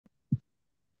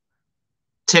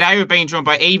Today we're being joined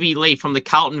by Evie Lee from the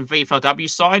Carlton VFLW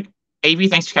side. Evie,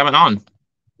 thanks for coming on.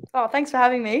 Oh, thanks for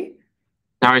having me.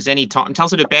 Now, is any time? Tell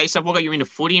us a bit about yourself. What got you into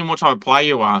footy and what type of player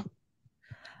you are?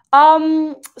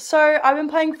 So I've been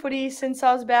playing footy since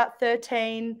I was about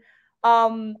 13.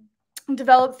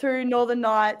 Developed through Northern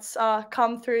Knights,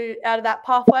 come through out of that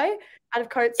pathway, out of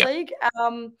Coates League.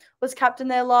 Was captain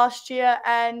there last year,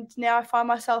 and now I find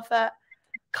myself at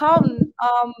Carlton,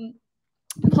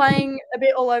 playing a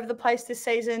bit all over the place this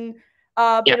season.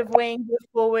 A bit of wing, bit of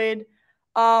forward.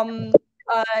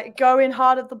 Go in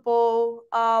hard at the ball.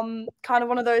 Kind of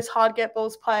one of those hard get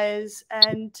balls players,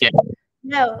 and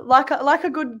like a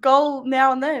good goal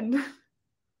now and then.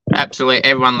 Absolutely.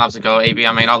 Everyone loves a goal, Evie.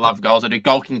 I mean, I love goals. I do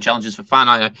goal kicking challenges for fun.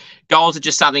 I know goals are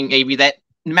just something, Evie, that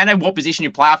no matter what position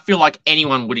you play, I feel like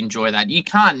anyone would enjoy that. You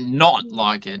can't not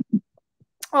like it.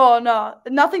 Oh, no.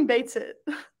 Nothing beats it.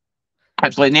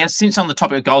 Absolutely. Now, since on the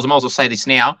topic of goals, I might as well say this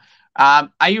now.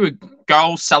 Are you a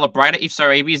goal celebrator? If so,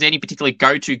 Evie, is there any particular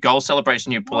go-to goal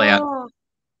celebration you pull out?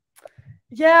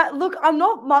 Yeah, look, I'm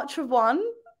not much of one.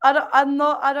 I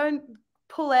don't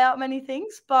pull out many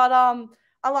things, but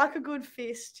I like a good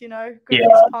fist, fist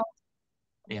pump.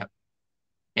 Yeah.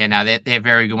 Yeah, no, they're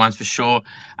very good ones for sure.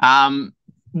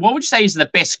 What would you say is the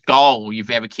best goal you've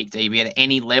ever kicked, Evie, at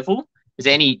any level? Is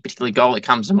there any particular goal that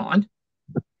comes to mind?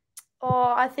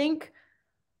 Oh, I think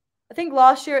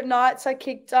last year at Knights I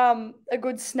kicked a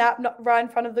good snap right in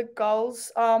front of the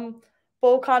goals.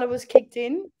 Ball kind of was kicked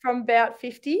in from about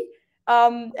 50.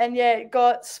 And it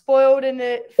got spoiled and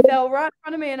it fell right in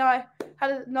front of me, and I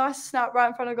had a nice snap right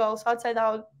in front of goal. So I'd say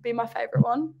that would be my favourite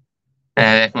one.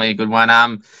 Yeah, definitely a good one.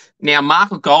 Now,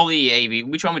 mark a goalie, Evie.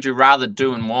 Which one would you rather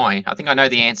do and why? I think I know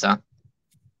the answer.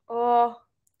 Oh,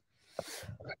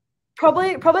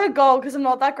 probably a goal because I'm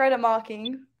not that great at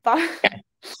marking. But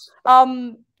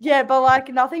but like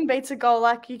nothing beats a goal.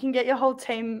 Like you can get your whole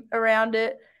team around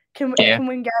it. Can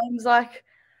win games. Like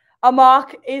a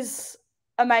mark is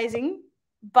amazing,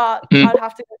 but I'd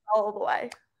have to go goal all the way.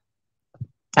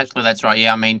 Absolutely, that's right.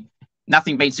 Yeah, I mean,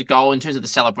 nothing beats a goal in terms of the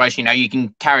celebration. You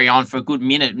can carry on for a good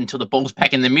minute until the ball's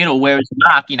back in the middle. Whereas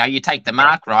mark, you take the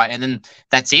mark right, and then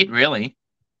that's it, really.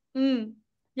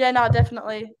 Yeah, no,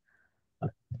 definitely.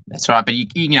 That's right, but you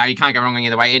can't go wrong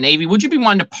either way. And Evie, would you be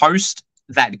one to post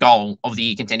that goal of the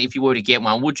year contender if you were to get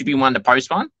one? Would you be one to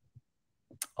post one?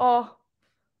 Oh,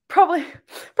 probably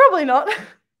not.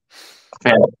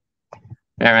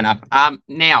 Fair enough.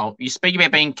 Now you speak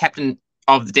about being captain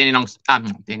of the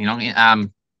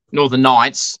Northern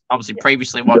Knights. Obviously,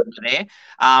 previously wasn't there.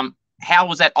 How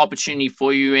was that opportunity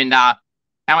for you, and how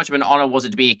much of an honour was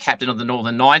it to be a captain of the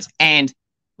Northern Knights? And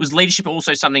was leadership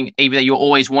also something, Evie, that you're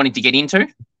always wanting to get into?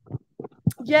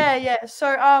 Yeah.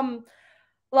 So,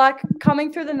 like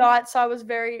coming through the Knights, I was a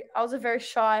very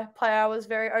shy player. I was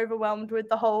very overwhelmed with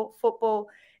the whole football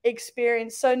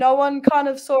experience. So no one kind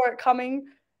of saw it coming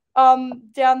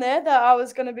down there that I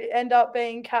was going to end up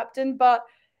being captain. But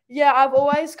yeah, I've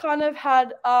always kind of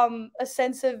had a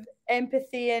sense of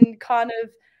empathy and kind of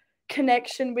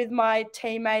connection with my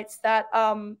teammates that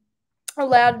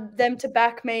allowed them to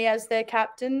back me as their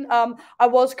captain. I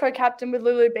was co-captain with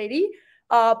Lulu Beattie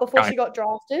before she got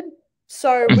drafted.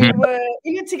 So we were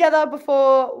in it together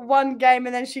before one game,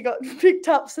 and then she got picked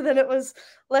up, so then it was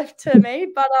left to me.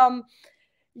 But I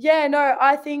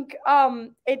think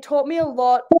it taught me a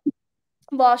lot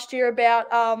last year about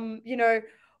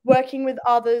working with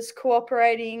others,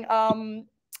 cooperating,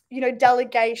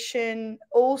 delegation,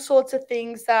 all sorts of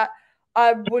things that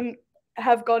I wouldn't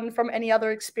have gotten from any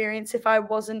other experience if I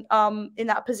wasn't in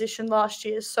that position last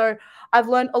year. So I've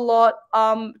learned a lot,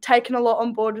 taken a lot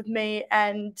on board with me,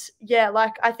 and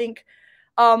I think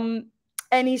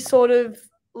any sort of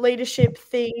leadership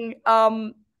thing,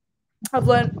 I've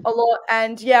learned a lot,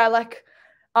 and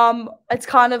it's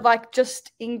kind of like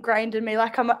just ingrained in me.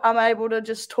 Like I'm able to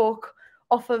just talk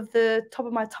off of the top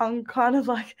of my tongue, kind of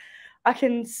like I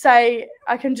can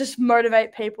just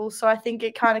motivate people. So I think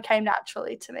it kind of came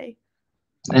naturally to me.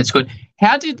 That's good.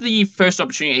 How did the first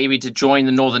opportunity, Evie, to join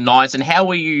the Northern Knights, and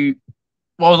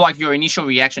what was like your initial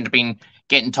reaction to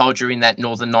getting told you're in that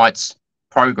Northern Knights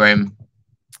program?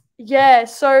 Yeah,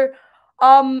 so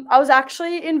I was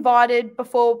actually invited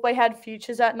before we had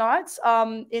futures at Knights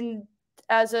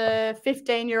as a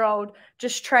 15-year-old,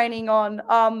 just training on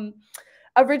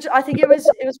I think it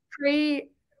was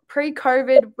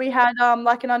pre-COVID. We had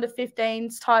like an under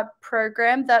 15s type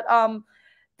program that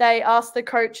they asked the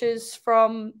coaches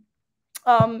from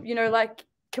can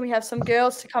we have some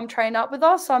girls to come train up with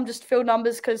us? Just fill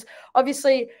numbers, because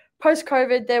obviously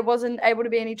post-COVID there wasn't able to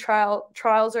be any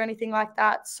trials or anything like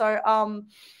that. So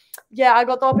I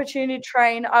got the opportunity to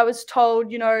train. I was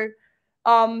told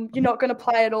you're not going to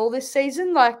play at all this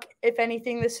season. Like, if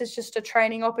anything, this is just a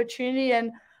training opportunity.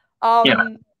 And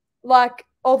like,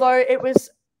 although it was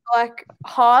like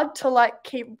hard to like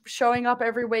keep showing up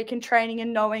every week in training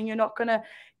and knowing you're not going to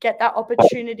get that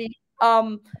opportunity,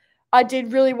 I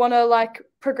did really want to like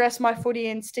progress my footy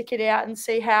and stick it out and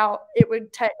see how it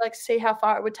would take, like see how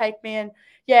far it would take me. And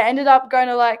yeah, ended up going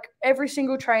to like every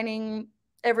single training,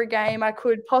 every game I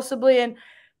could possibly. And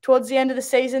towards the end of the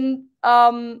season,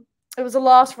 it was the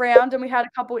last round and we had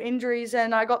a couple of injuries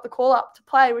and I got the call up to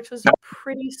play, which was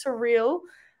pretty surreal.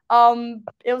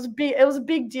 It was a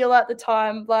big deal at the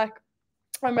time. Like,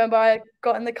 I remember I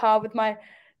got in the car with my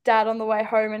dad on the way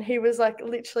home and he was like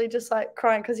literally just like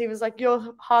crying because he was like,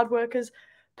 your hard work has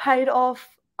paid off.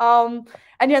 And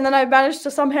yeah, and then I managed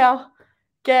to somehow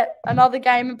get another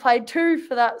game and played 2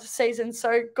 for that season.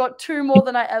 So got 2 more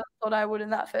than I ever thought I would in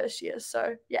that first year.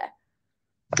 So yeah.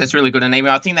 That's really good. And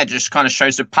I think that just kind of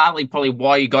shows partly probably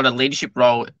why you got a leadership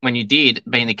role when you did,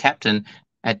 being the captain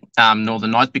at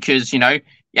Northern Knights, because,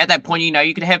 at that point,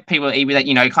 you could have people either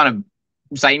that, kind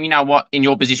of say, you know what, in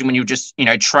your position when you were just,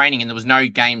 training and there was no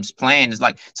games planned, it's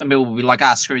like some people will be like,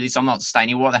 screw this, I'm not staying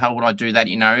here. Why the hell would I do that,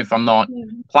 if I'm not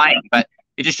playing? But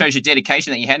it just shows your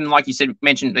dedication that you had. And like you said,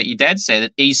 mentioned that your dad said,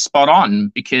 that he's spot on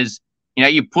because,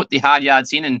 you put the hard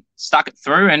yards in and stuck it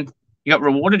through and you got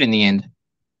rewarded in the end.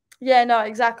 Yeah, no,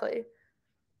 exactly.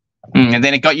 And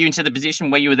then it got you into the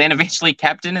position where you were then eventually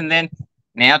captain and then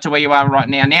now to where you are right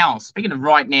now. Now, speaking of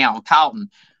right now, Carlton,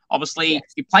 obviously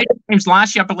you played games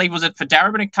last year, I believe, was it for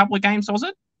Darebin, a couple of games, was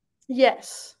it?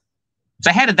 Yes.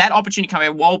 So how did that opportunity come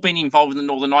out while being involved in the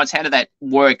Northern Knights? How did that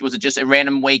work? Was it just a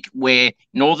random week where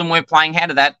Northern were playing? How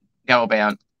did that go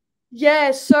about? Yeah,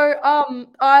 so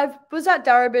I was at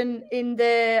Darebin in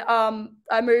there.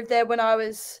 I moved there when I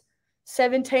was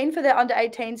 17 for their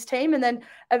under-18s team and then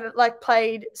like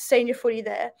played senior footy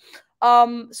there.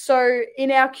 So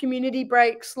in our community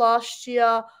breaks last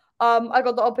year, I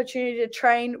got the opportunity to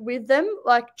train with them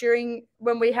like during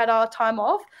when we had our time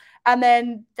off. And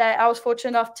then I was fortunate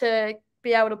enough to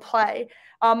be able to play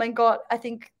and got, I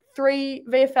think, 3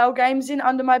 VFL games in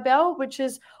under my belt, which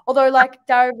is, although like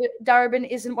Darebin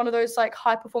isn't one of those like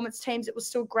high performance teams, it was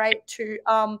still great to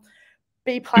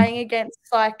be playing against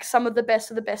like some of the best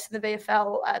in the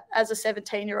VFL as a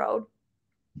 17-year-old.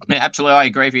 Yeah, absolutely, I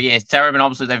agree with you. Yeah, Darebin,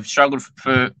 obviously they've struggled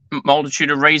for a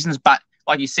multitude of reasons, but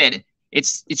like you said,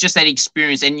 it's just that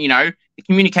experience and the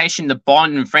communication, the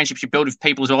bond and friendships you build with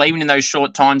people as well, even in those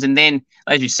short times. And then,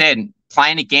 as you said,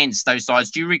 playing against those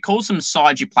sides. Do you recall some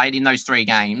sides you played in those 3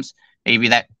 games? Maybe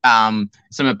that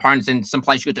some opponents and some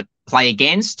players you got to play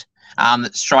against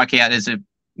that strike out as a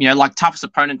like toughest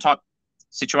opponent type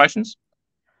situations?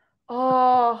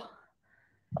 Oh,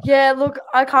 yeah, look,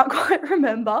 I can't quite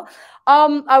remember.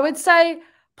 I would say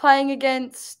playing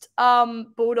against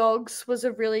Bulldogs was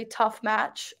a really tough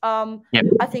match. I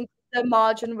think the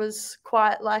margin was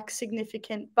quite like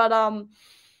significant, but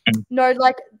no,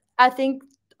 like I think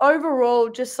overall,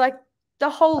 just like the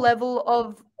whole level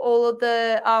of all of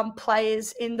the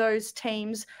players in those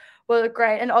teams were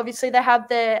great. And obviously they have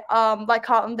their like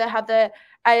Carlton, they have their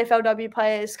AFLW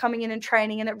players coming in and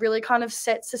training, and it really kind of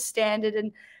sets a standard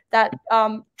and that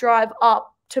drive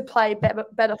up to play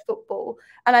better football.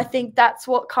 And I think that's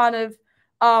what kind of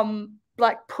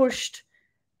like pushed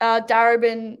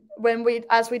Darebin when they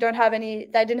didn't have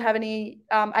any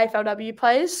AFLW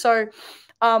players. So,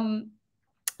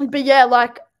 but yeah,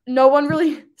 like no one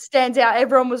really stands out.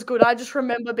 Everyone was good. I just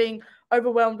remember being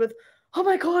overwhelmed with, oh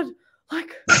my God,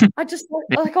 like I just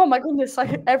like, oh my goodness,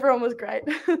 like everyone was great.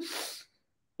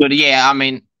 But yeah, I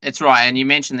mean, it's right. And you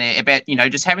mentioned there about,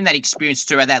 just having that experience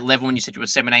too at that level when you said you were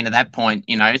 17 at that point,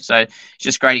 so it's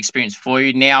just great experience for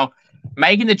you. Now,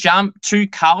 making the jump to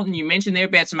Carlton, you mentioned there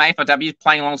about some AFLWs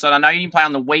playing alongside. I know you didn't play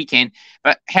on the weekend,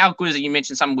 but how good is it? You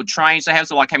mentioned someone would train. So how's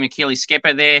it like having Keely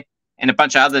Skepper there and a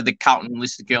bunch of the Carlton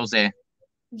listed girls there?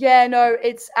 Yeah, no,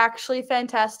 it's actually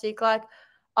fantastic. Like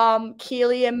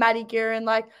Keely and Maddie Guerin,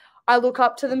 like I look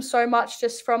up to them so much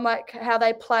just from like how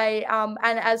they play and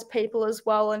as people as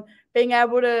well, and being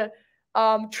able to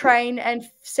train and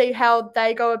see how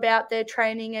they go about their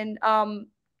training and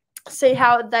see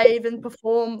how they even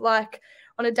perform like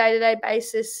on a day-to-day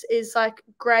basis is like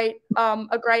great,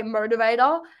 a great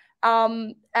motivator.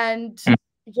 And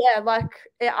yeah,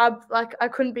 I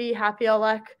couldn't be happier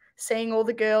like seeing all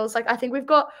the girls. Like I think we've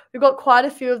got quite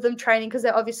a few of them training because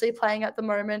they're obviously playing at the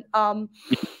moment.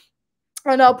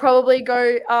 And I'll probably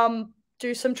go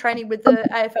do some training with the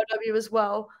AFLW as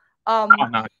well.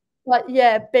 But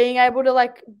yeah, being able to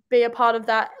like be a part of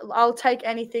that, I'll take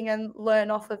anything and learn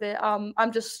off of it.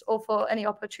 I'm just all for any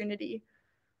opportunity.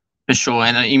 For sure.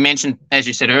 And you mentioned, as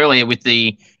you said earlier, with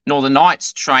the Northern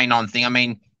Knights train-on thing, I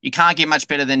mean, you can't get much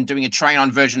better than doing a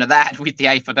train-on version of that with the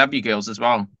AFLW girls as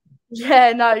well.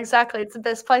 Yeah, no, exactly. It's the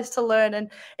best place to learn. And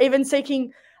even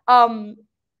seeking,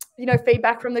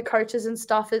 feedback from the coaches and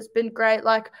stuff has been great.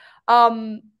 Like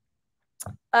our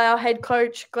head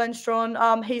coach, Glenn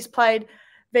Strawn, he's played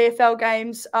VFL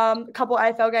games, a couple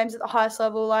of AFL games at the highest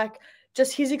level, like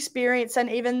just his experience, and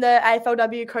even the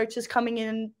AFLW coaches coming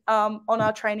in on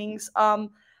our trainings.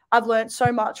 I've learned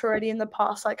so much already in the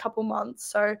past couple months.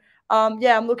 So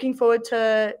I'm looking forward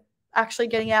to actually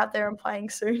getting out there and playing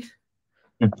soon.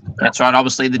 That's right.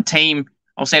 Obviously, the team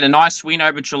had a nice win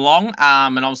over Geelong,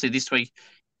 and obviously this week,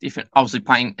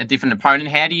 playing a different opponent.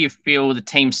 How do you feel the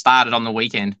team started on the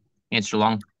weekend against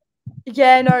Geelong?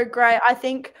 Yeah, no, great. I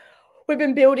think we've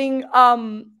been building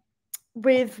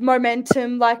with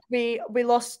momentum. Like we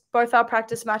lost both our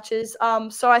practice matches.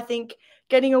 So I think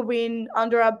getting a win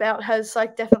under our belt has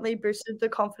definitely boosted the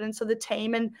confidence of the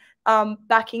team, and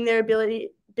backing their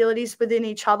abilities within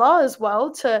each other as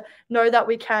well to know that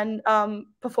we can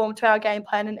perform to our game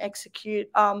plan and execute.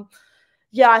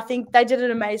 I think they did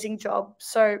an amazing job.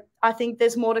 So I think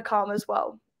there's more to come as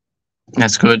well.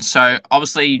 That's good. So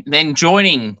obviously then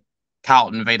joining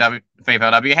Carlton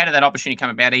VFLW, how did that opportunity come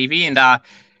about, Evie? And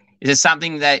is it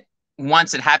something that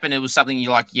once it happened, it was something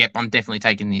you're like, yep, I'm definitely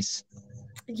taking this?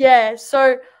 Yeah.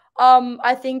 So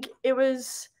I think it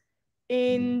was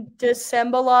in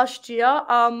December last year.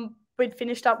 We'd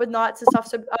finished up with Knights and stuff.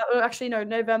 So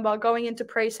November, going into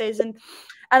preseason,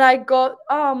 and I got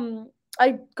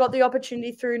the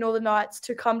opportunity through Northern Knights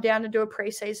to come down and do a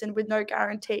preseason with no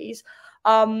guarantees.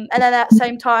 And then at the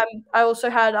same time, I also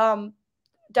had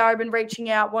Darabin reaching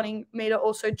out, wanting me to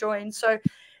also join. So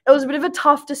it was a bit of a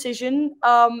tough decision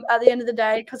at the end of the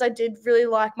day, because I did really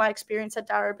like my experience at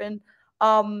Darabin.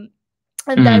 And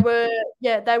they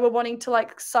were wanting to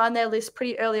sign their list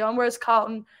pretty early on, whereas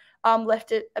Carlton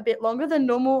left it a bit longer than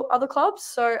normal other clubs.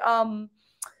 So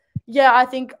I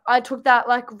think I took that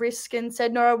risk and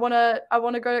said, no, I want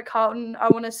to go to Carlton. I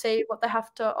want to see what they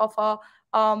have to offer.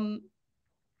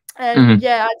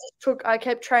 I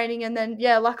kept training, and then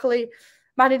luckily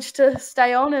managed to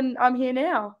stay on, and I'm here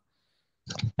now.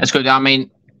 That's good. I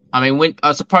mean, when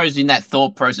I suppose in that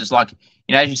thought process,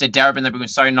 as you said, Darabin, they've been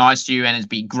so nice to you, and it's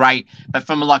been great. But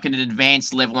from an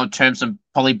advanced level in terms of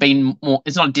probably being more,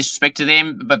 it's not a disrespect to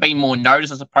them, but being more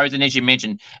noticed, I suppose. And as you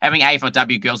mentioned, having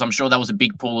AFLW girls, I'm sure that was a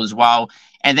big pull as well.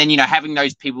 And then having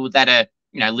those people that are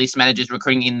list managers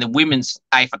recruiting in the women's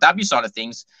AFLW side of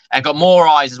things, got more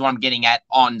eyes, is what I'm getting at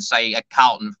on, say, a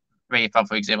Carlton VFL,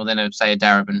 for example, than a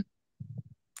Darabin.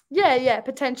 Yeah,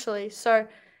 potentially. So,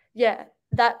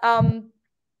 that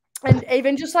and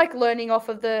even just learning off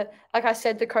of the, I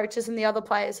said, the coaches and the other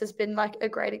players has been a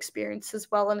great experience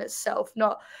as well in itself.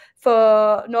 Not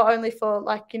only for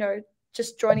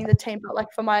just joining the team, but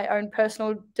for my own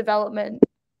personal development.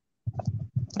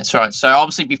 That's right. So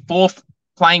obviously before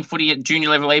playing footy at junior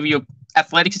level, Evie, your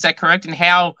athletics, is that correct? And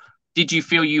how did you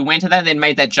feel you went to that and then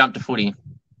made that jump to footy?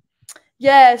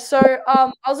 Yeah, so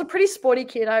I was a pretty sporty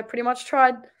kid. I pretty much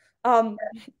tried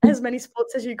as many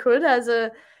sports as you could as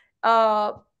a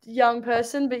young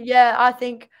person. But I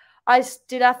think I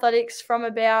did athletics from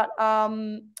about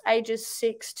ages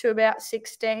 6 to about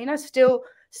 16. I still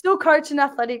coach in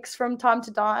athletics from time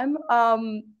to time.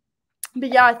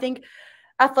 I think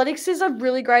athletics is a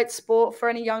really great sport for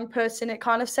any young person. It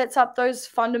kind of sets up those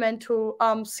fundamental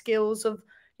skills of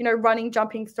running,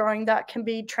 jumping, throwing that can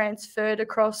be transferred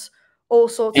across all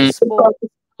sorts of sports.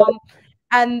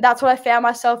 And that's what I found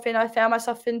myself in. I found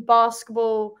myself in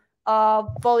basketball,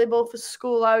 volleyball for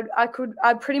school.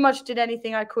 I pretty much did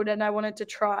anything I could, and I wanted to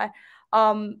try,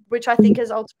 which I think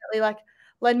has ultimately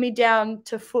led me down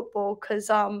to football, because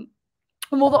all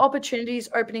the opportunities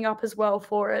opening up as well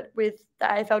for it with the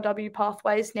AFLW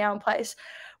pathways now in place,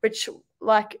 which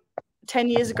 10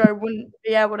 years ago wouldn't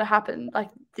be able to happen.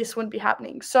 This wouldn't be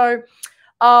happening. So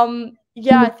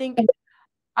I think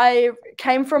I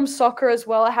came from soccer as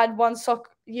well. I had one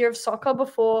year of soccer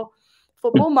before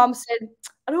football. Mum said,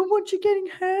 I don't want you getting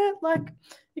hurt.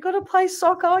 You got to play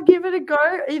soccer, give it a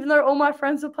go. Even though all my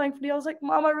friends were playing footy, I was like,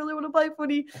 Mum, I really want to play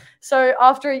footy. So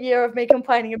after a year of me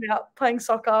complaining about playing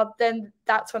soccer, then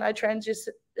that's when I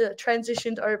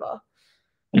transitioned over.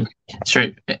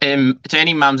 True. To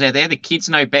any mums out there, the kids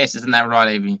know best, isn't that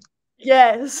right, Evie?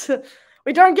 Yes.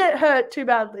 We don't get hurt too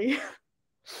badly.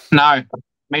 No.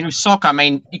 With soccer,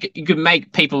 you could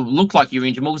make people look like you're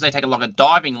injured more because they take a lot of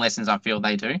diving lessons, I feel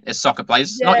they do, as soccer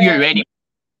players. Yeah. Not you,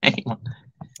 anyone.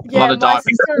 Yeah, my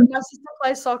sister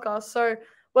plays soccer, so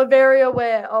we're very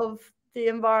aware of the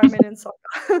environment in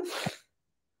soccer.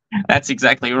 That's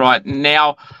exactly right.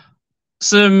 Now,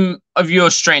 some of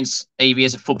your strengths, Evie,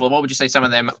 as a footballer, what would you say some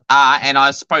of them are? And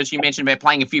I suppose you mentioned about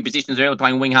playing a few positions earlier,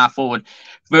 playing wing, half forward.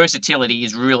 Versatility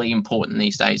is really important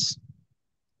these days.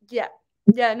 Yeah,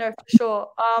 no, for sure.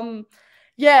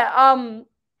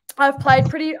 I've played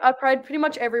pretty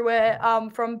much everywhere.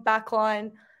 From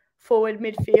backline, forward,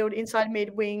 midfield, inside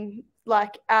mid, wing,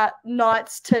 like at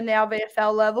Knights to now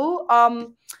VFL level.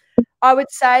 I would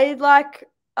say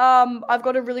I've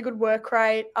got a really good work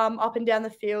rate up and down the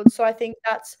field. So I think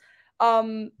that's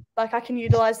like I can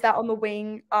utilize that on the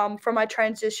wing from my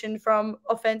transition from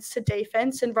offense to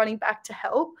defense and running back to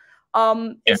help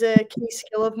is a key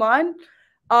skill of mine.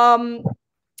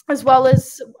 As well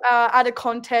as at a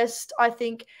contest, I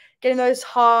think getting those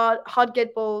hard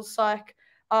get balls like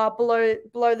below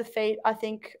the feet, I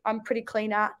think I'm pretty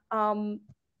clean at.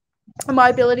 My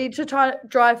ability to try to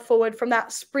drive forward from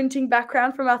that sprinting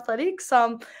background from athletics,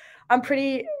 I'm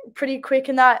pretty quick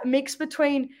in that mix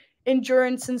between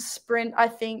endurance and sprint. I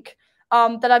think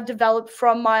that I've developed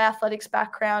from my athletics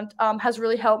background has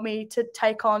really helped me to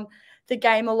take on the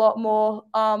game a lot more.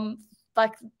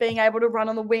 Like being able to run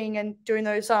on the wing and doing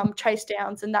those chase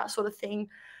downs and that sort of thing.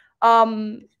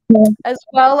 As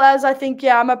well as I think,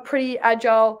 I'm a pretty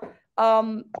agile,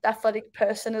 athletic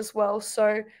person as well.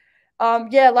 So,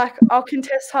 like I'll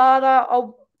contest harder.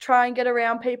 I'll try and get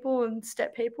around people and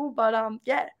step people. But,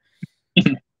 yeah.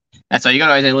 And so you got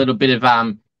to add a little bit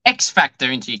of X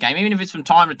factor into your game, even if it's from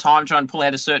time to time, try and pull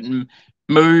out a certain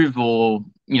move or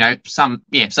some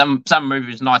move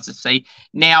is nice to see.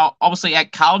 Now, obviously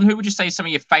at Carlton, who would you say are some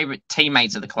of your favourite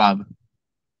teammates at the club?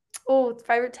 Oh,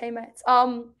 favourite teammates.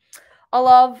 I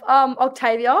love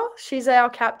Octavia. She's our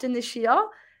captain this year.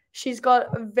 She's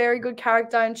got a very good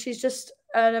character and she's just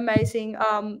an amazing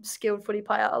skilled footy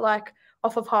player. Like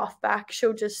off of halfback,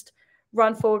 she'll just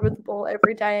run forward with the ball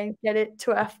every day and get it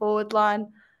to our forward line.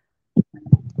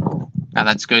 Oh,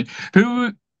 that's good.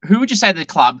 Who would you say the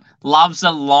club loves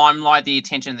the limelight, the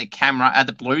attention, the camera at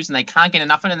the Blues, and they can't get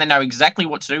enough of it, and they know exactly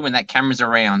what to do when that camera's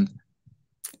around?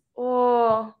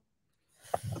 I'm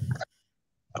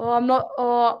not.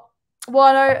 Well,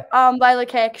 I know Layla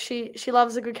Keck. She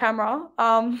loves a good camera.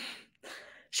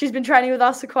 She's been training with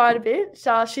us for quite a bit.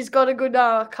 She's got a good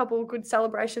couple of good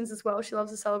celebrations as well. She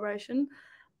loves a celebration.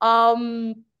 Who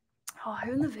in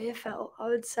the VFL? I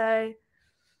would say.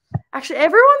 Actually,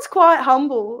 everyone's quite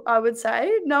humble, I would say.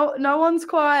 No one's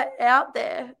quite out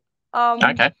there.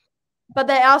 Okay. But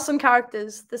there are some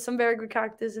characters. There's some very good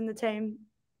characters in the team.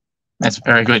 That's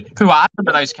very good. Who are some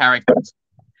of those characters?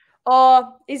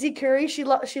 Izzy Curry. She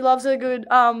loves a good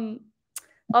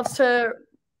loves to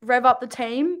rev up the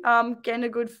team, get in a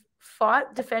good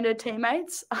fight, defend her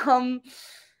teammates. Who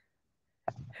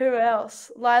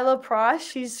else? Layla Price.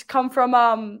 She's come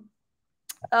from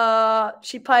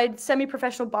she played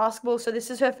semi-professional basketball, so this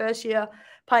is her first year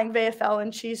playing VFL,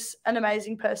 and she's an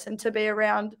amazing person to be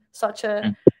around, such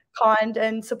a kind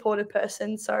and supportive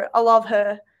person. So I love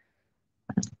her.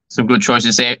 Some good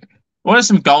choices there. What are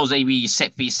some goals, Evie, you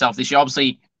set for yourself this year?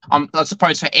 Obviously, I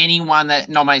suppose for anyone that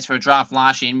nominates for a draft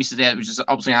last year and misses out, which is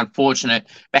obviously unfortunate,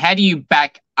 but how do you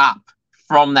back up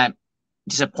from that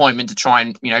disappointment to try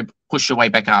and, push your way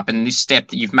back up? And this step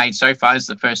that you've made so far is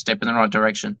the first step in the right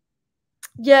direction.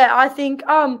 Yeah, I think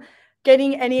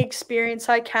getting any experience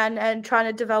I can and trying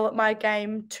to develop my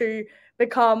game to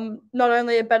become not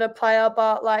only a better player,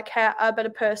 but like a better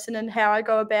person and how I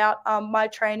go about my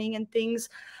training and things.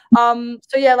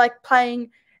 Like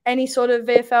playing any sort of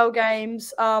VFL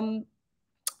games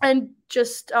and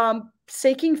just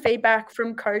seeking feedback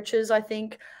from coaches. I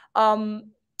think,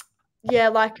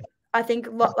 like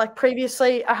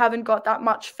previously I haven't got that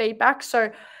much feedback. So,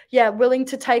 willing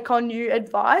to take on new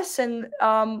advice and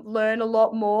learn a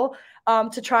lot more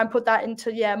to try and put that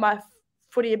into, my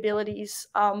footy abilities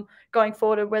going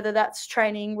forward, whether that's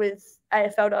training with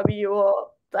AFLW or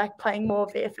like playing more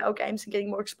VFL games and getting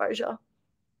more exposure.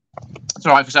 That's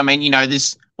right, because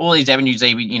there's all these avenues,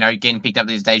 getting picked up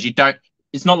these days.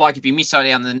 It's not like if you miss out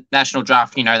on the national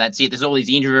draft, that's it. There's all these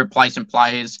injury replacement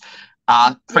players,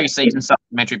 pre-season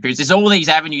supplementary periods. There's all these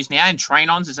avenues now, and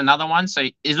train-ons is another one. So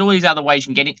there's all these other ways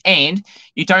you can get it, and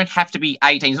you don't have to be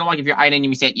 18. It's not like if you're 18 and you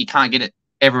miss out, you can't get it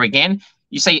ever again.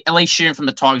 You see Elise Sheeran from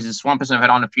the Tigers, this one person I've had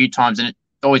on a few times, and it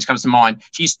always comes to mind.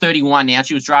 She's 31 now.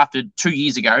 She was drafted 2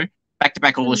 years ago,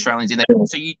 back-to-back All-Australians in there.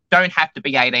 So you don't have to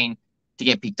be 18 to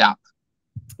get picked up.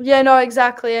 Yeah, no,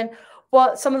 exactly. And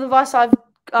some of the advice I've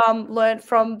learned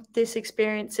from this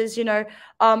experience is,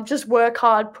 just work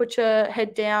hard, put your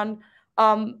head down,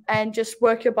 and just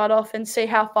work your butt off and see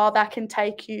how far that can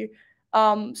take you.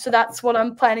 So that's what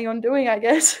I'm planning on doing, I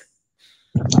guess.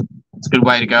 It's a good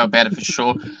way to go about it for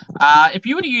sure. If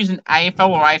you were to use an AFL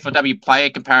or AFLW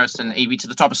player comparison, Evie, to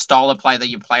the type of style of play that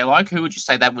you play like, who would you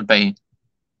say that would be?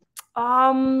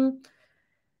 Yeah,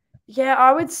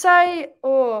 I would say,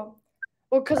 well,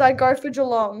 because I go for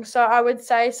Geelong, so I would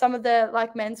say some of the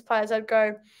like men's players, I'd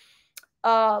go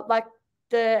like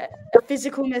the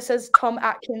physicalness as Tom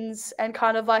Atkins and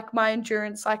kind of like my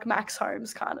endurance like Max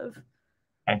Holmes kind of.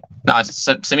 Nice.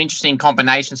 Some interesting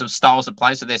combinations of styles of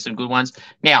play, so there's some good ones.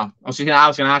 Now, I was going to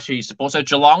ask you support. So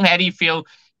Geelong, how do you feel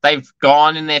they've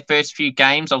gone in their first few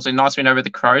games? Obviously, nice win over the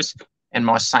Crows and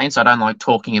my Saints. I don't like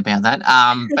talking about that.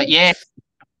 But yeah,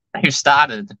 they've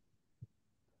started.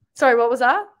 Sorry, what was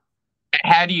that?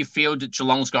 How do you feel that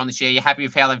Geelong's gone this year? You're happy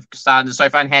with how they've started so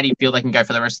far, and how do you feel they can go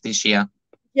for the rest of this year?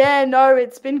 Yeah, no,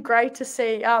 it's been great to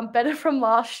see. Better from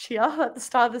last year at the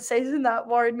start of the season. That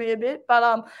worried me a bit,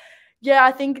 but yeah,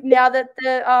 I think now that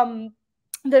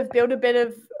they've built a bit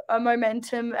of a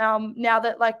momentum. Now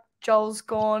that like Joel's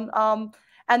gone,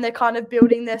 and they're kind of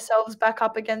building themselves back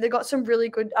up again. They've got some really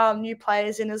good new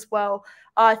players in as well.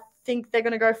 I think they're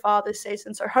going to go far this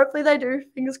season, so hopefully they do.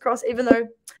 Fingers crossed. Even though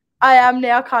I am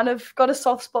now kind of got a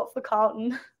soft spot for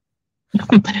Carlton.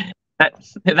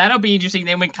 That'll be interesting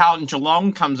then when Carlton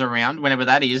Geelong comes around, whenever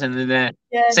that is, and then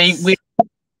yes. See where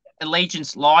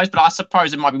allegiance lies. But I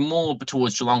suppose it might be more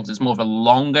towards Geelong because it's more of a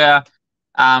longer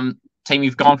team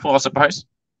you've gone for, I suppose.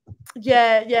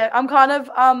 Yeah. I'm kind of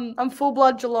I'm full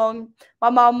blood Geelong. My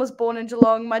mum was born in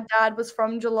Geelong. My dad was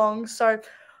from Geelong, so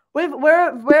we're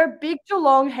a big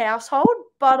Geelong household.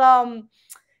 But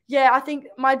yeah, I think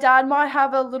my dad might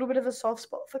have a little bit of a soft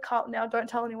spot for Carlton now. Don't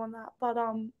tell anyone that, but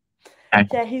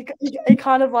yeah, he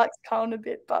kind of likes Carlton a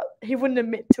bit, but he wouldn't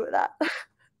admit to it that.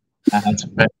 That's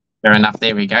fair enough.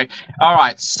 There we go. All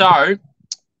right, so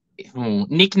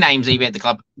nicknames even at the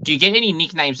club. Do you get any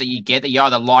nicknames that you get that you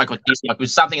either like or dislike?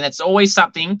 With something that's always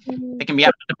something that can be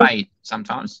up for debate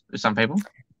sometimes with some people.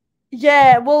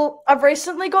 Yeah, well, I've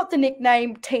recently got the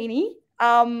nickname Teeny.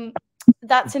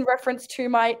 That's in reference to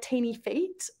my teeny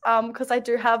feet, because I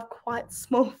do have quite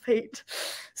small feet.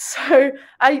 So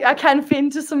I can fit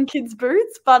into some kids'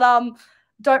 boots, but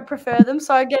don't prefer them.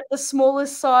 So I get the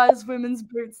smallest size women's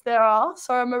boots there are.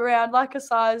 So I'm around like a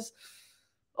size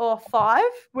 5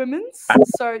 women's.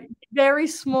 So very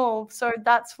small. So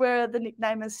that's where the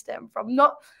nickname has stemmed from.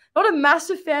 Not a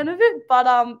massive fan of it, but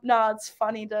no, it's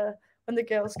funny when the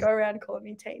girls go around calling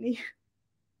me teeny.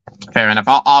 Fair enough.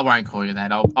 I won't call you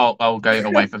that. I'll go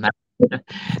away from that.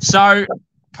 So,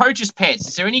 coaches' pets.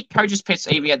 Is there any coaches' pets,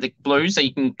 Evie, at the Blues that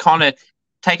you can kind of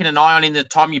take an eye on in the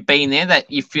time you've been there that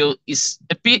you feel is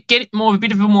a bit more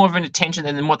of an attention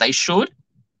than what they should?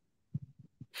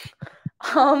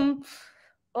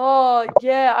 Oh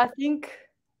yeah,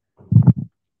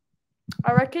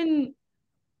 I reckon.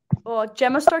 Oh,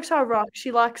 Gemma Stokes are rough.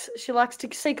 She likes to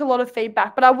seek a lot of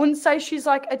feedback, but I wouldn't say she's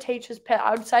like a teacher's pet.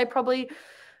 I would say probably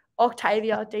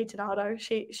Octavia Di Donato.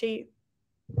 She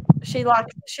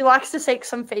likes to seek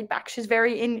some feedback. She's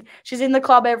in the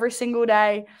club every single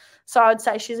day. So I would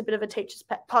say she's a bit of a teacher's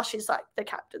pet. Plus she's like the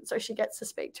captain, so she gets to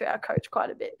speak to our coach quite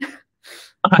a bit.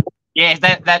 Yeah,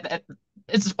 that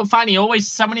it's funny.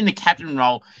 Always someone in the captain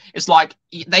role is like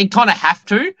they kind of have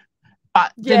to,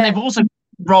 but then they've also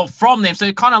rolled from them, so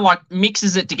it kind of like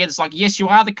mixes it together. It's like, yes, you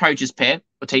are the coach's pet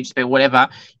or teacher's pet, whatever,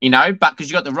 but because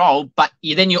you got the role, but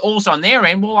you're also on their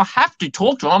end. Well, I have to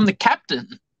talk to him. I'm the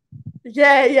captain.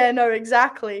 Yeah, no,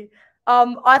 exactly.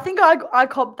 I think I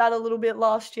copped that a little bit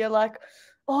last year. Like,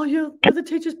 oh, you're the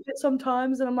teacher's pet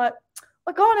sometimes, and I'm like,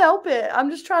 I can't help it.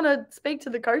 I'm just trying to speak to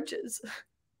the coaches.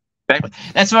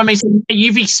 That's what I mean. So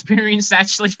you've experienced,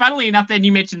 actually, funnily enough, then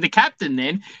you mentioned the captain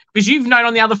then, because you've known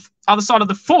on the other side of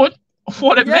the foot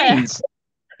what it means.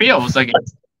 Feels, I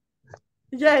guess.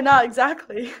 Yeah, no,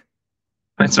 exactly.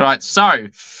 That's right. So,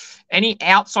 any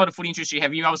outside of foot interests you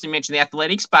have? You obviously mentioned the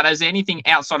athletics, but is there anything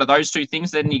outside of those two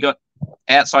things then you got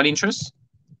outside interests?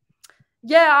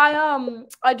 Yeah,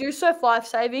 I do surf life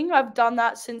saving. I've done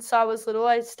that since I was little.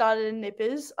 I started in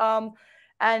Nippers.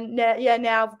 And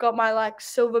now I've got my like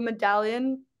silver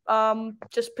medallion.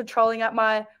 Just patrolling at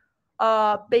my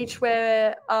beach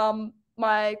where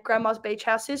my grandma's beach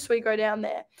house is. So we go down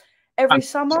there every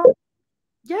summer.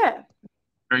 Yeah.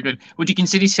 Very good. Would you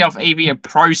consider yourself, Evie, a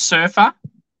pro surfer?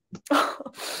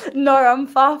 No, I'm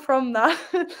far from that.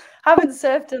 Haven't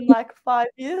surfed in like 5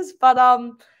 years, but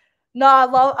no,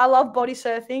 I love body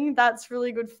surfing. That's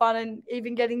really good fun, and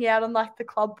even getting out on like the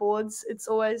club boards, it's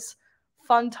always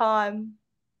fun time.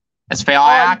 That's fair.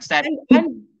 I asked that.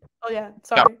 Oh yeah,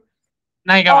 sorry. Go.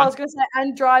 No, you go on. I was going to say,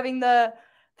 and driving the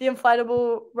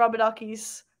inflatable rubber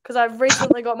duckies, because I've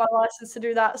recently got my license to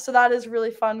do that. So that is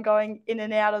really fun going in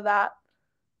and out of that.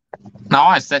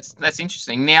 Nice. That's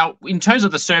interesting. Now, in terms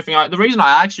of the surfing, the reason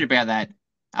I asked you about that,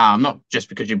 not just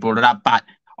because you brought it up, but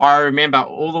I remember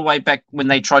all the way back when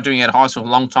they tried doing it at high school a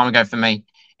long time ago for me,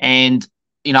 and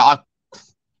they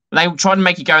tried to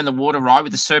make you go in the water, right,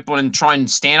 with the surfboard and try and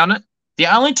stand on it. The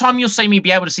only time you'll see me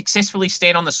be able to successfully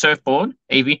stand on the surfboard,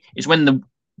 Evie, is when the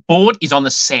board is on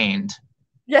the sand.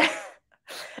 Yeah,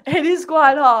 it is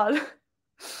quite hard.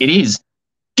 It is.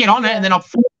 Get on it, and then I'll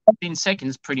fall in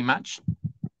seconds, pretty much.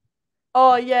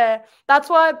 Oh, yeah. That's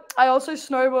why I also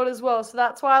snowboard as well. So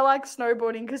that's why I like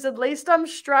snowboarding, because at least I'm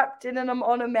strapped in and I'm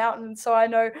on a mountain, so I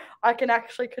know I can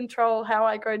actually control how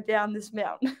I go down this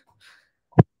mountain.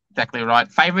 Exactly right.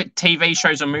 Favorite TV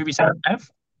shows or movies that you have?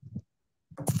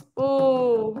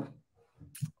 Oh,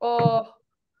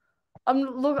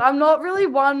 I'm not really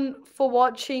one for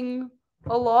watching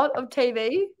a lot of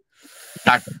TV.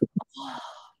 No.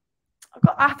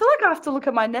 I feel like I have to look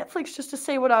at my Netflix just to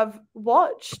see what I've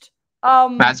watched. I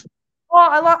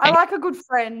like a good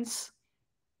Friends.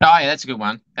 Oh yeah, that's a good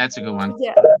one. That's a good one.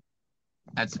 Yeah.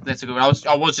 That's a good one.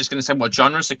 I was just going to say what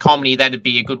genre. So comedy, that'd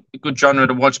be a good genre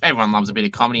to watch. Everyone loves a bit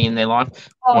of comedy in their life.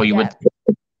 Oh, you would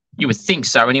think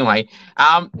so anyway.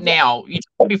 Now you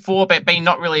talked before about being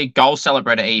not really a goal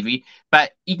celebrator, Evie,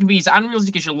 but you can be as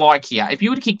unrealistic as you like here. If you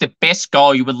were to kick the best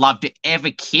goal you would love to ever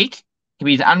kick, it can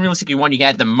be as unrealistic as you want. You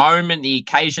get the moment, the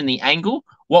occasion, the angle.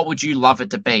 What would you love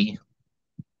it to be?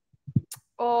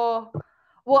 Oh,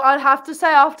 well, I'd have to say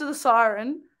after the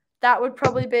siren, that would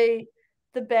probably be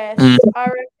the best.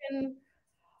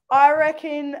 I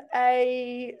reckon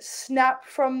a snap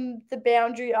from the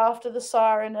boundary after the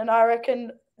siren, and I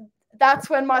reckon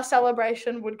that's when my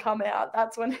celebration would come out.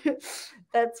 That's when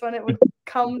it would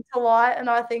come to light, and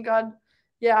I think I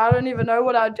don't even know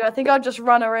what I'd do. I think I'd just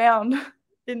run around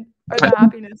in over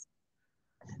happiness.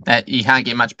 That you can't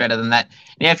get much better than that.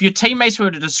 Now, if your teammates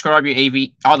were to describe you,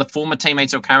 Evie, either former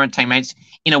teammates or current teammates,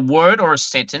 in a word or a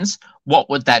sentence, what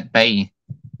would that be?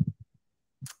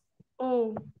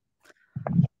 Oh,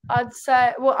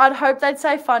 I'd hope they'd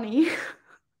say funny.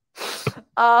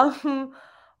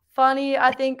 Funny,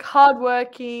 I think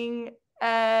hardworking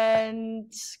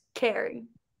and caring.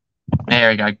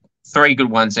 There we go. 3 good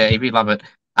ones there, Evie. Love it.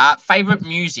 Favorite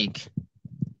music?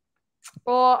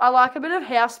 I like a bit of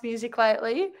house music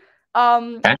lately.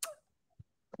 Okay.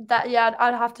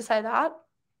 I'd have to say that.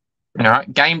 All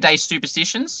right. Game day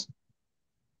superstitions?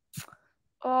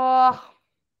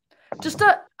 Just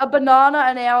a banana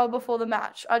an hour before the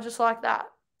match. I just like that.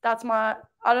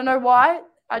 I don't know why.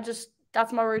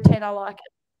 That's my routine. I like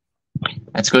it.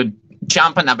 That's good.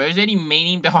 Jumper number. Is there any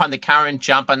meaning behind the current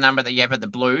jumper number that you have at the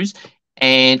Blues?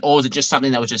 Or is it just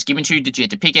something that was just given to you? Did you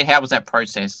have to pick it? How was that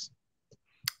process?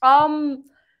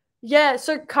 Yeah,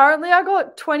 so currently I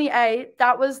got 28.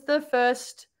 That was the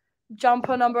first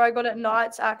jumper number I got at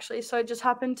Knights, actually. So it just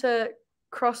happened to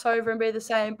cross over and be the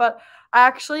same. But I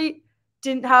actually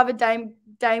didn't have a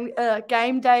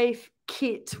game day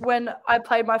kit when I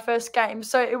played my first game.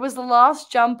 So it was the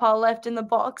last jumper left in the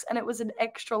box, and it was an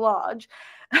extra large.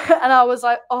 And I was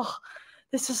like, oh,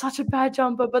 this is such a bad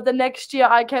jumper. But the next year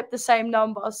I kept the same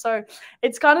number. So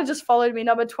it's kind of just followed me,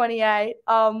 number 28.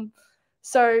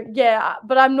 So yeah,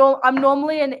 but I'm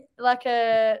normally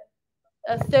a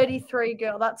 33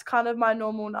 girl. That's kind of my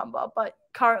normal number, but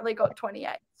currently got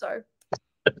 28. So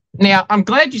now I'm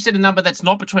glad you said a number that's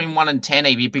not between 1 and 10,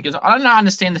 Evie, because I don't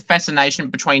understand the fascination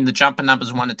between the jumper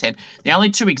numbers 1 and 10. The only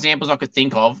 2 examples I could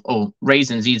think of or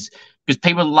reasons is because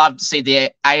people love to see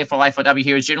the AFLW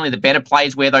heroes. Generally, the better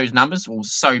players wear those numbers, or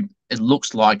so it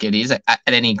looks like it is at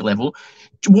any level.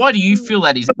 Why do you feel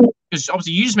that is? Because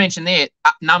obviously you just mentioned there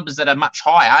numbers that are much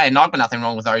higher, and I've got nothing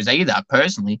wrong with those either,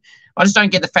 personally. I just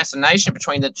don't get the fascination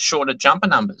between the shorter jumper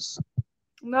numbers.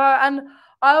 No, and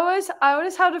I always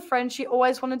had a friend, she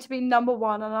always wanted to be number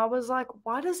 1, and I was like,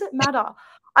 why does it matter?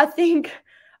 I think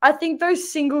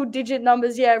those single digit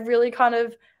numbers, really kind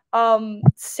of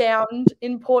sound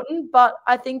important, but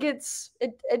I think it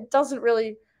doesn't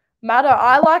really matter.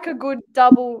 I like a good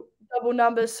double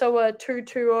number, so a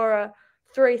 2-2 or a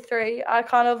 3-3. I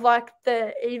kind of like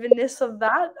the evenness of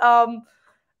that.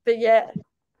 But yeah.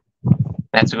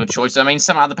 That's a good choice. I mean,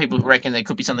 some other people reckon there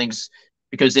could be something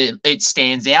because it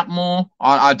stands out more.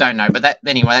 I don't know. But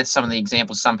anyway, that's some of the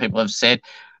examples some people have said.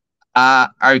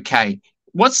 Okay.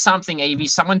 What's something, Evie,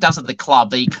 someone does at the club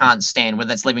that you can't stand, whether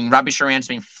that's leaving rubbish around, it's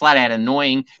being flat out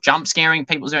annoying, jump scaring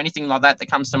people? Is there anything like that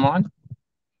comes to mind?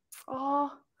 Oh,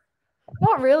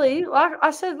 not really. Like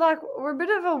I said, we're a bit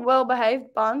of a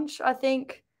well-behaved bunch. I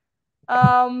think,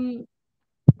 probably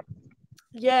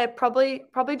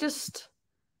just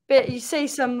bit. You see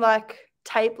some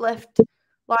tape left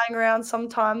lying around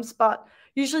sometimes, but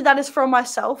usually that is from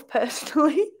myself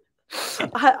personally.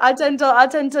 I tend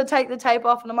to take the tape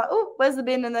off and I'm like, oh, where's the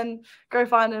bin? And then go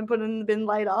find it and put it in the bin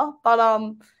later. But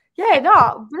yeah,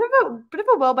 no, bit of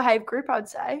a well-behaved group, I'd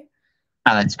say.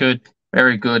 Oh, that's good.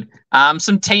 Very good.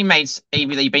 Some teammates,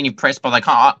 Evie, that you've been impressed by,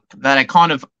 that are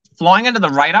kind of flying under the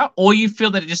radar, or you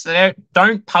feel that they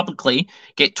don't publicly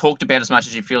get talked about as much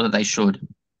as you feel that they should?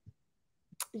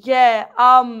 Yeah,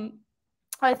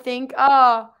 I think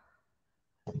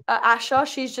Asha,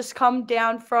 she's just come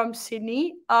down from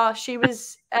Sydney. She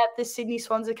was at the Sydney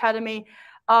Swans Academy,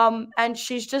 and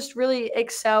she's just really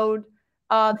excelled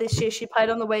this year. She played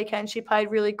on the weekend. She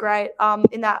played really great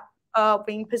in that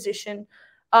wing position.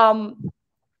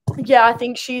 Yeah, I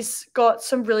think she's got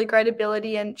some really great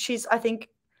ability, and she's, I think,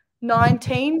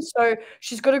 19, so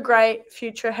she's got a great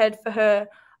future ahead for her.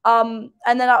 And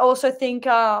then I also think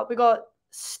we got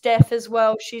Steph as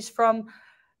well. She was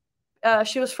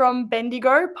from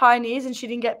Bendigo Pioneers, and she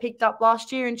didn't get picked up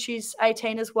last year, and she's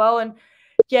 18 as well. And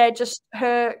yeah, just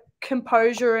her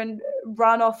composure and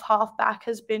run off halfback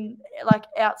has been like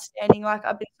outstanding. Like,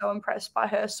 I've been so impressed by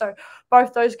her. So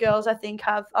both those girls, I think,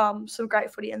 have some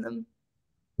great footy in them.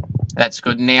 That's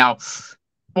good. Now,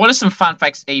 what are some fun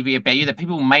facts, Evie, about you that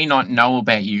people may not know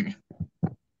about you?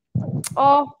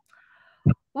 Oh,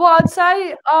 well, I'd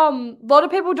say a lot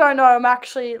of people don't know I'm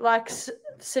actually like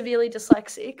severely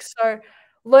dyslexic, so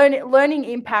learning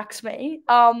impacts me.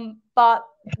 But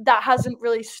that hasn't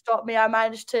really stopped me. I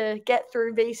managed to get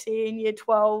through VC in year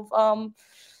 12.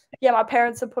 Yeah, my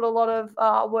parents have put a lot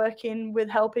of work in with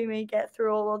helping me get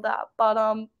through all of that. But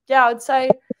yeah, I'd say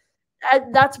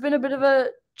that's been a bit of a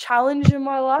challenge in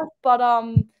my life. But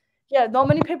yeah, not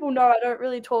many people know. I don't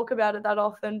really talk about it that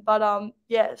often. But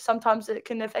yeah, sometimes it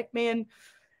can affect me, and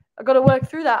I've got to work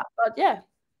through that. But yeah.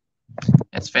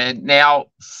 That's fair. Now,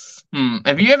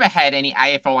 have you ever had any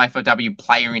AFL-AFLW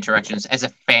player interactions as a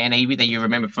fan, Evie, that you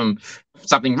remember from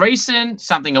something recent,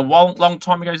 something a long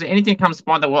time ago? Is there anything that comes to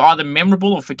mind that were either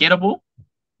memorable or forgettable?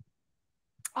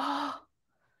 Oh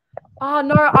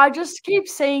no, I just keep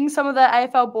seeing some of the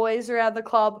AFL boys around the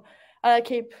club, and I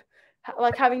keep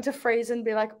like having to freeze and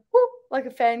be like, whoop, like a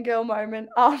fangirl moment.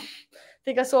 I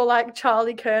think I saw like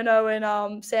Charlie Curnow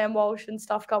and Sam Walsh and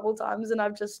stuff a couple times, and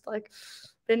I've just like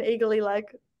been eagerly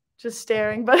like just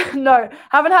staring. But no,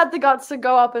 haven't had the guts to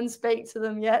go up and speak to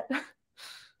them yet.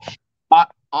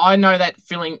 I know that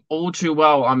feeling all too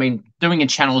well. I mean, doing a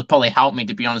channel has probably helped me,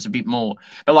 to be honest, a bit more.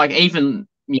 But like, even,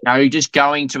 you know, just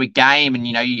going to a game and,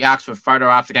 you know, you ask for a photo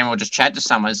after the game or just chat to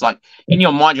someone, it's like in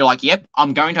your mind, you're like, yep,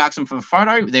 I'm going to ask them for a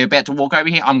photo. They're about to walk over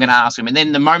here. I'm going to ask them. And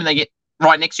then the moment they get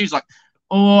right next to you, it's like,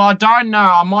 oh, I don't know.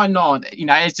 I might not. You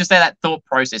know, it's just that thought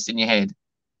process in your head.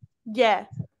 Yeah.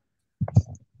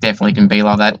 Definitely can be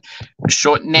like that. For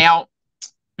sure. Now,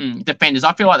 defenders,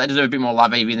 I feel like they deserve a bit more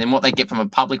love, even than what they get from a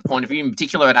public point of view, in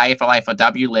particular at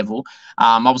AFL-AFLW level.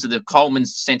 Obviously, the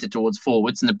Coleman's centred towards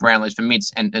forwards and the Brownlows for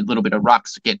mids, and a little bit of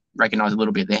rucks get recognised a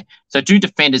little bit there. So do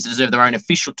defenders deserve their own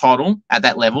official title at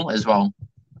that level as well?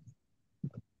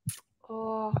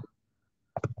 Oh.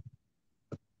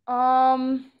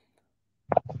 I'm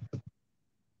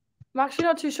actually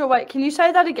not too sure. Wait, can you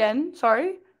say that again?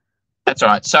 Sorry. That's all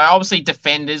right. So obviously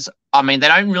defenders, I mean, they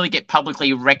don't really get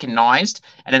publicly recognised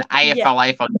at an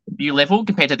AFL-AFLW level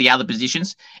compared to the other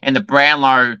positions. And the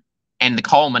Brownlow and the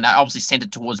Coleman are obviously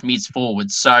centred towards mids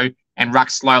forwards. So, and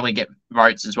rucks slowly get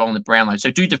votes as well in the Brownlow.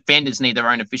 So do defenders need their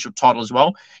own official title as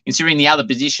well, considering the other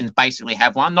positions basically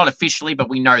have one? Not officially, but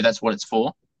we know that's what it's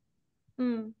for.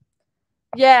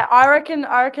 Yeah, I reckon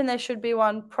there should be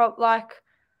one.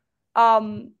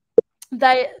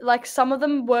 They like, some of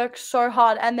them work so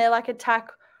hard, and they're like attack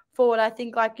forward. I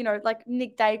think, like, you know, like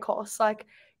Nick Dacos, like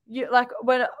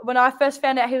when I first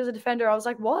found out he was a defender, I was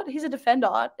like, what? He's a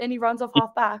defender and he runs off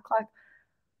half back. Like,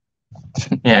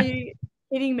 yeah. Are you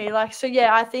kidding me? Like, so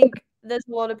yeah, I think there's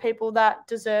a lot of people that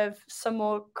deserve some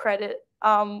more credit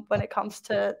when it comes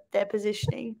to their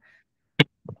positioning.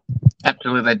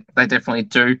 Absolutely, they definitely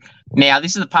do. Now,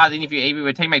 this is the part of the interview, Evie,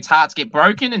 where teammates' hearts get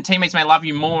broken and teammates may love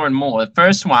you more and more. The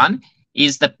first one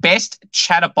is the best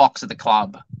chatterbox at the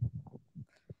club.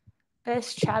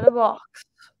 Best chatterbox.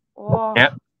 Oh.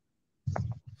 Yep.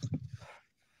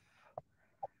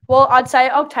 Well, I'd say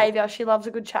Octavia. She loves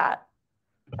a good chat.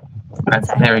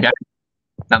 There we go.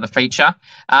 Another feature.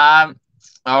 All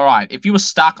right. If you were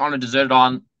stuck on a deserted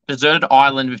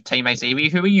island with teammates, Evie,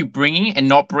 who are you bringing and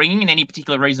not bringing, and any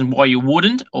particular reason why you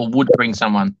wouldn't or would bring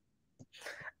someone?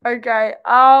 Okay.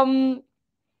 I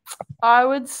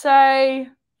would say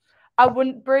I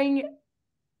wouldn't bring.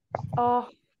 Oh,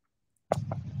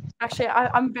 actually,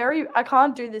 I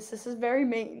can't do this. This is very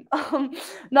mean.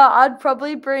 No, I'd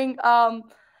probably bring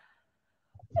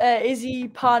Izzy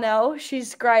Parnell.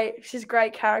 She's great. She's a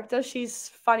great character. She's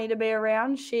funny to be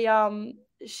around.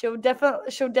 She'll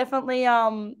definitely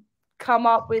come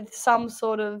up with some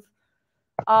sort of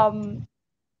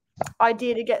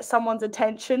idea to get someone's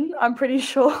attention. I'm pretty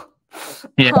sure.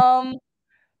 Yeah.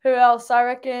 Who else? I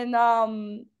reckon.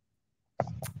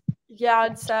 Yeah,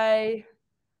 I'd say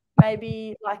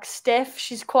maybe like Steph.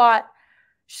 She's quite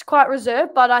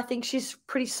reserved, but I think she's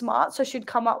pretty smart. So she'd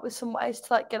come up with some ways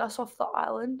to like get us off the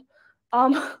island.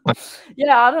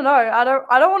 Yeah, I don't know. I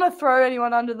don't want to throw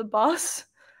anyone under the bus.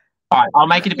 All right, I'll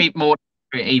make it a bit more,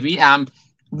 Evie.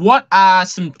 What are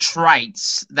some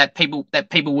traits that people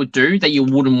would do that you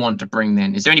wouldn't want to bring?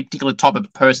 Then, is there any particular type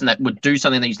of person that would do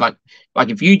something that he's like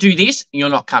if you do this, you're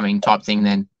not coming type thing?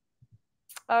 Then,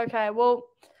 okay, well,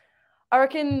 I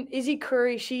reckon Izzy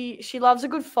Curry. She loves a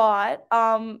good fight.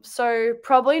 So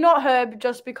probably not her,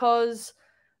 just because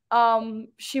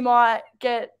she might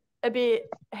get a bit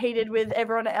heated with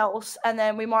everyone else, and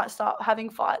then we might start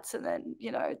having fights, and then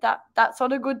that's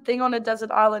not a good thing on a desert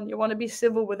island. You want to be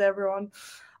civil with everyone.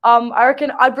 I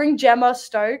reckon I'd bring Gemma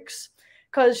Stokes,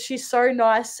 because she's so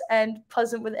nice and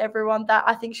pleasant with everyone that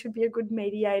I think should be a good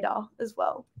mediator as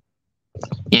well.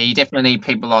 Yeah, you definitely need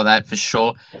people like that for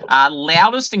sure.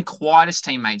 Loudest and quietest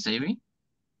teammates, Evie?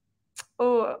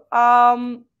 Oh,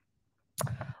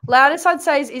 loudest I'd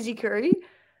say is Izzy Curry.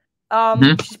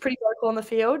 She's pretty vocal on the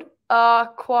field.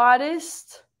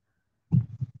 Quietest,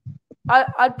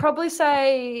 I'd probably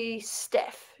say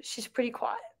Steph. She's pretty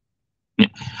quiet. Yeah.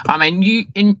 I mean, you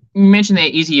mentioned there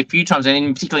Izzy a few times,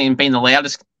 and particularly in being the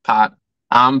loudest part.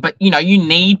 But you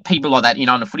need people like that,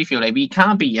 on a footy field. You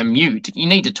can't be a mute. You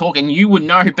need to talk, and you would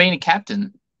know being a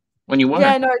captain when you were.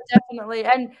 Yeah, no, definitely.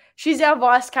 And she's our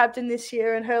vice captain this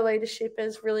year, and her leadership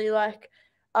has really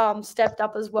stepped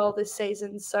up as well this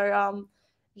season. So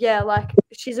yeah,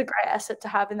 she's a great asset to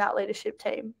have in that leadership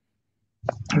team.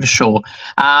 For sure.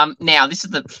 Now this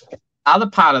is the other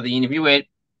part of the interview where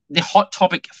the hot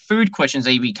topic food questions,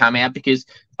 Evie, come out, because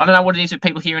I don't know what it is with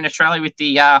people here in Australia with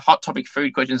the hot topic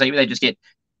food questions, Evie. They just get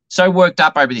so worked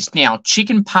up over this. Now,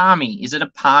 chicken palmy, is it a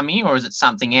palmy or is it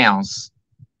something else?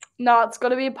 No, it's got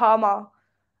to be a Parma.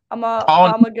 I'm a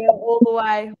Parma girl all the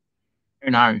way.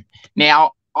 No.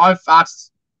 Now, I've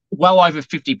asked well over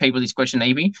 50 people this question,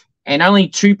 Evie, and only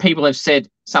 2 people have said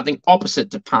something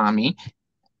opposite to palmy,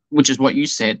 which is what you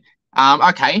said.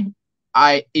 Okay.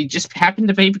 It just happened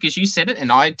to be because you said it,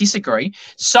 and I disagree.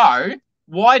 So,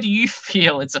 why do you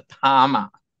feel it's a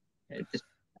Parma?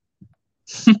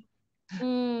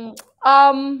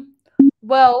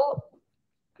 Well,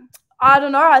 I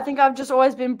don't know. I think I've just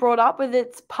always been brought up with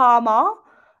it's Parma.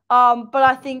 But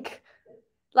I think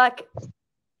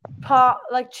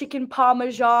chicken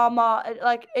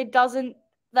parmigiana, it doesn't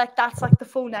that's the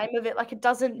full name of it. It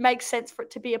doesn't make sense for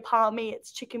it to be a palmy.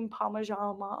 It's chicken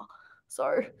parmigiana.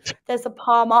 So there's a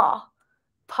Parma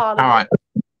part of it.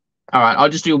 All right. I'll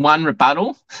just do one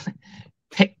rebuttal.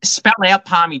 Spell out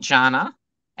Parmigiana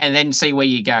and then see where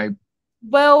you go.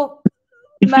 Well,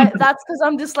 mate, that's because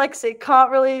I'm dyslexic.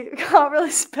 Can't really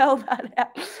spell that out.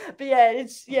 But yeah,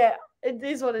 it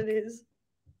is what it is.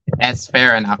 That's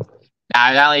fair enough.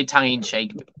 No, only tongue in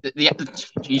cheek.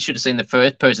 You should have seen the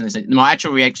first person that said it. My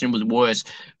actual reaction was worse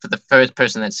for the first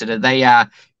person that said it. They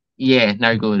yeah,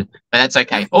 no good. But that's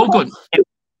okay. All good.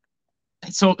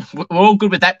 We're all good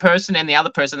with that person and the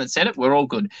other person that said it. We're all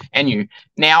good. And you.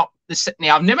 Now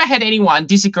I've never had anyone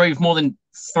disagree with more than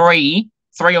three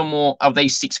or more of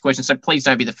these 6 questions, so please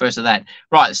don't be the first of that.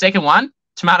 Right, the second one,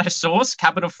 tomato sauce,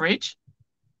 capital fridge?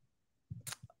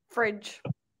 Fridge.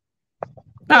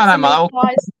 No, Mo.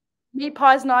 Meat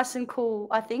pie's nice and cool,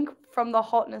 I think, from the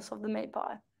hotness of the meat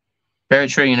pie. Very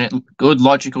true and a good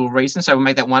logical reason, so we'll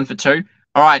make that 1 for 2.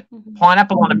 All right,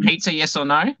 pineapple on a pizza, yes or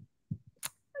no?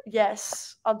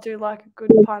 Yes, I'll do a good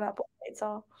pineapple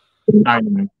pizza. No.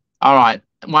 All right,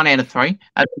 1 out of 3.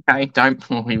 Okay, don't.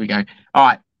 Oh, here we go. All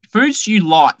right, foods you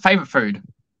like. Favorite food?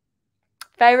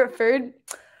 Favorite food?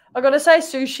 I got to say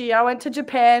sushi. I went to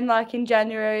Japan in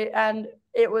January and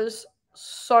it was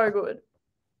so good.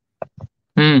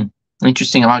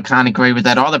 Interesting. I can't agree with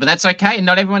that either, but that's okay.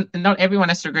 Not everyone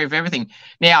has to agree with everything.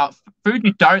 Now, food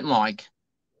you don't like.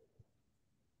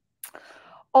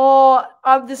 Oh,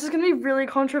 this is going to be really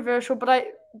controversial, but I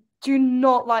do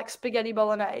not like spaghetti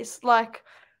bolognese. No.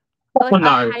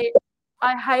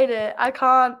 I hate it. I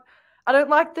don't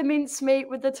like the minced meat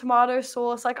with the tomato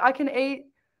sauce. I can eat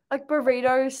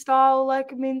burrito style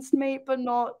minced meat, but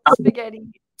not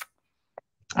spaghetti.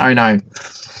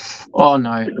 Oh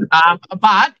no.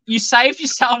 But you saved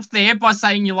yourself there by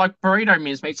saying you like burrito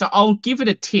minced meat, so I'll give it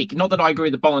a tick. Not that I agree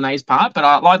with the bolognese part, but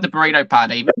I like the burrito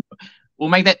part even. We'll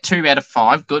make that 2 out of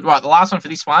 5. Good. Right, the last one for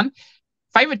this one.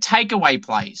 Favorite takeaway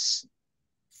place?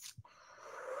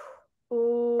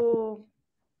 Oh,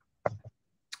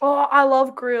 I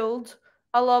love grilled.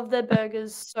 I love their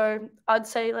burgers, so I'd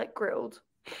say like grilled.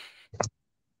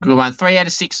 Good one. 3 out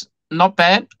of 6, not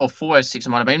bad. Or 4 out of 6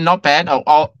 might have been not bad.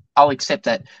 I'll accept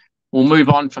that. We'll move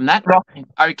on from that.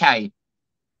 Okay.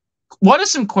 What are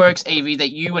some quirks, Evie,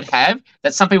 that you would have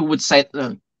that some people would say?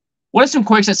 What are some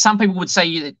quirks that some people would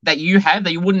say that you have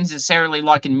that you wouldn't necessarily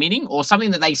like admitting, or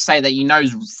something that they say that you know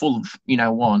is full of,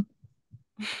 what?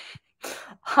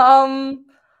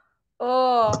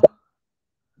 Oh,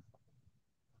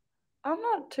 I'm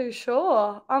not too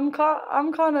sure. I'm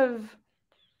kind of.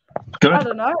 Good. I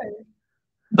don't know.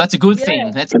 That's a good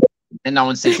thing. And no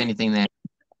one says anything there.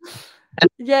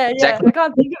 Yeah. Exactly. I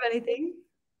can't think of anything.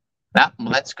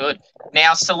 Well, that's good.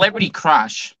 Now, celebrity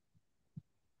crush.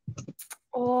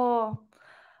 Oh,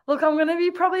 look, I'm going to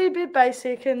be probably a bit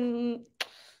basic and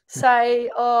say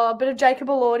a bit of Jacob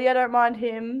Elordi. I don't mind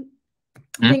him.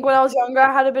 I think when I was younger,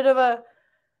 I had a bit of a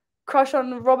crush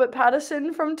on Robert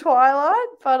Pattinson from Twilight,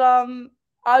 but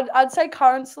I'd say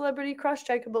current celebrity crush,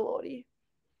 Jacob Elordi.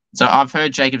 So I've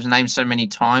heard Jacob's name so many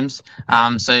times.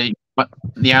 So but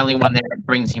the only one that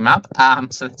brings him up.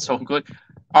 So that's all good.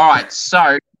 All right.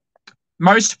 So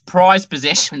most prized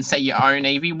possessions that you own,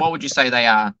 Evie, what would you say they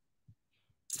are?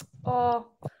 Oh,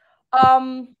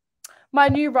 my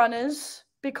new runners,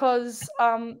 because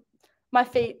my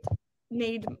feet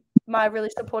need my really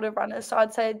supportive runners. So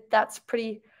I'd say that's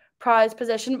pretty prized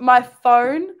possession. My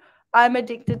phone, I'm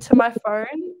addicted to my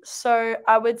phone. So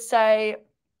I would say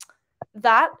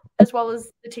that, as well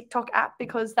as the TikTok app,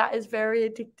 because that is very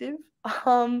addictive.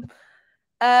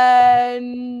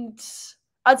 And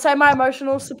I'd say my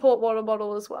emotional support water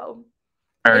bottle as well.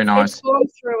 Very nice. It's gone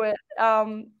through it.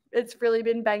 It's really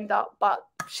been banged up, but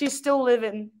she's still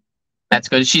living. That's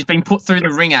good. She's been put through the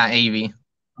ringer, Evie.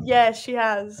 Yeah, she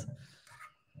has.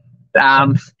 I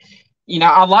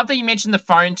love that you mentioned the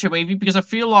phone too, Evie, because I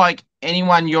feel like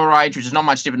anyone your age, which is not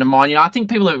much different to mine, I think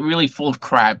people are really full of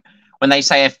crap when they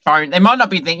say a phone. They might not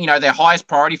be, their highest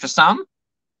priority for some,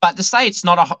 but to say it's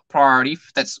not a priority,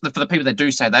 that's for the people that do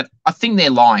say that, I think they're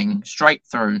lying straight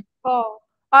through. Oh,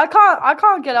 I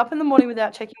can't get up in the morning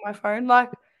without checking my phone.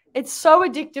 Like, it's so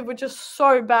addictive, which is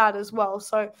so bad as well.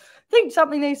 So I think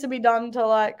something needs to be done to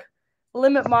like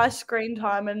limit my screen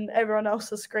time and everyone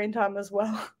else's screen time as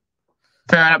well.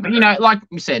 Fair enough, but like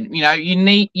you said, you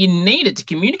need it to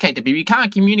communicate to people. You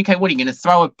can't communicate. What are you going to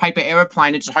throw a paper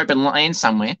aeroplane and just hope it lands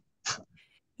somewhere?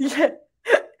 Yeah,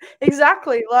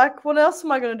 exactly. Like, what else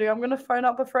am I going to do? I'm going to phone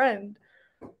up a friend.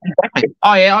 Exactly.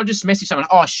 Oh yeah, I'll just message someone.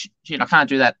 Oh shit, I can't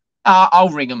do that. I'll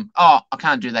ring them. Oh, I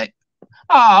can't do that.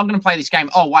 Oh, I'm going to play this game.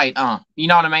 Oh wait, you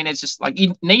know what I mean? It's just like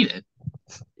you need it.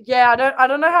 Yeah, I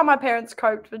don't know how my parents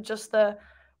coped with just the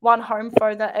one home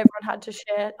phone that everyone had to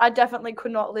share. I definitely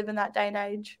could not live in that day and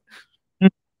age.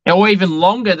 Or even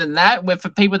longer than that, for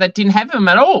people that didn't have them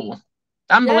at all.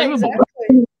 Unbelievable. Yeah,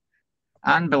 exactly.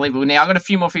 Unbelievable. Now, I've got a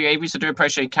few more for you, Evie, so I do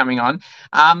appreciate you coming on.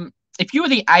 If you were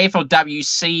the AFLW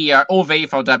CEO or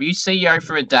VFLW CEO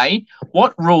for a day,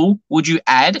 what rule would you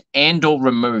add and or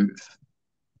remove?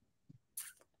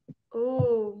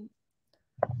 Ooh.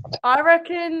 I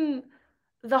reckon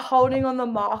the holding on the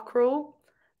mark rule.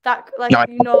 That, like, you're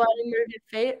not allowed to move your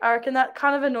feet. I reckon that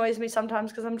kind of annoys me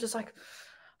sometimes because I'm just like,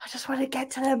 I just want to get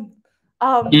to them.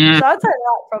 So I'd say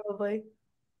that probably.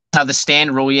 The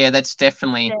stand rule, yeah, that's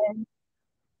definitely,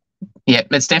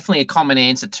 that's definitely a common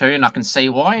answer too, and I can see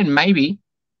why. And maybe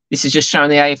this is just showing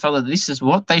the AFL that this is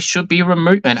what they should be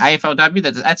removing. And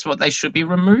AFLW, that's what they should be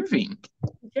removing.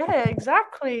 Yeah,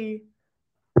 exactly.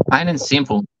 Plain and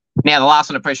simple. Now, the last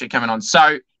one, I appreciate coming on.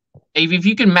 So, Evie, if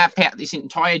you can map out this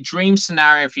entire dream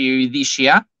scenario for you this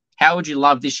year, how would you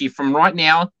love this year from right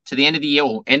now to the end of the year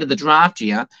or end of the draft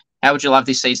year? How would you love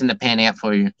this season to pan out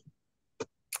for you?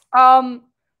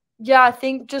 Yeah, I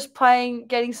think just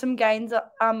getting some games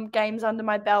under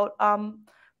my belt,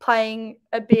 playing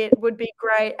a bit would be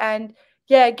great. And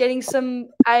yeah, getting some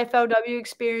AFLW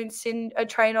experience in a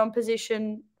train-on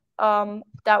position,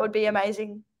 that would be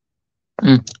amazing.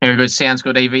 Very good. Sounds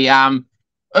good, Evie.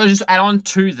 I'll just add on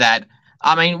to that.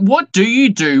 I mean, what do you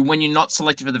do when you're not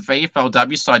selected for the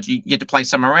VFLW side? Do you get to play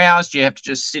somewhere else? Do you have to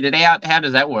just sit it out? How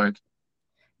does that work?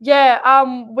 Yeah,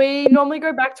 we normally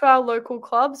go back to our local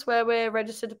clubs where we're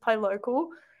registered to play local,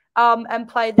 and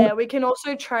play there. We can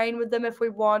also train with them if we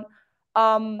want.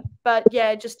 But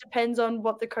yeah, it just depends on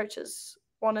what the coaches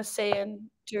want to see and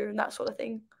do and that sort of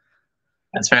thing.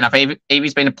 That's fair enough. Evie,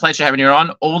 it's been a pleasure having you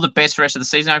on. All the best for the rest of the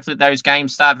season. Hopefully those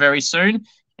games start very soon.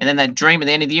 And then that dream at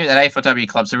the end of the year, that AFLW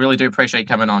club. So really do appreciate you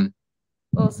coming on.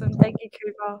 Awesome. Thank you,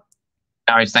 Cooper.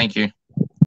 No worries, thank you.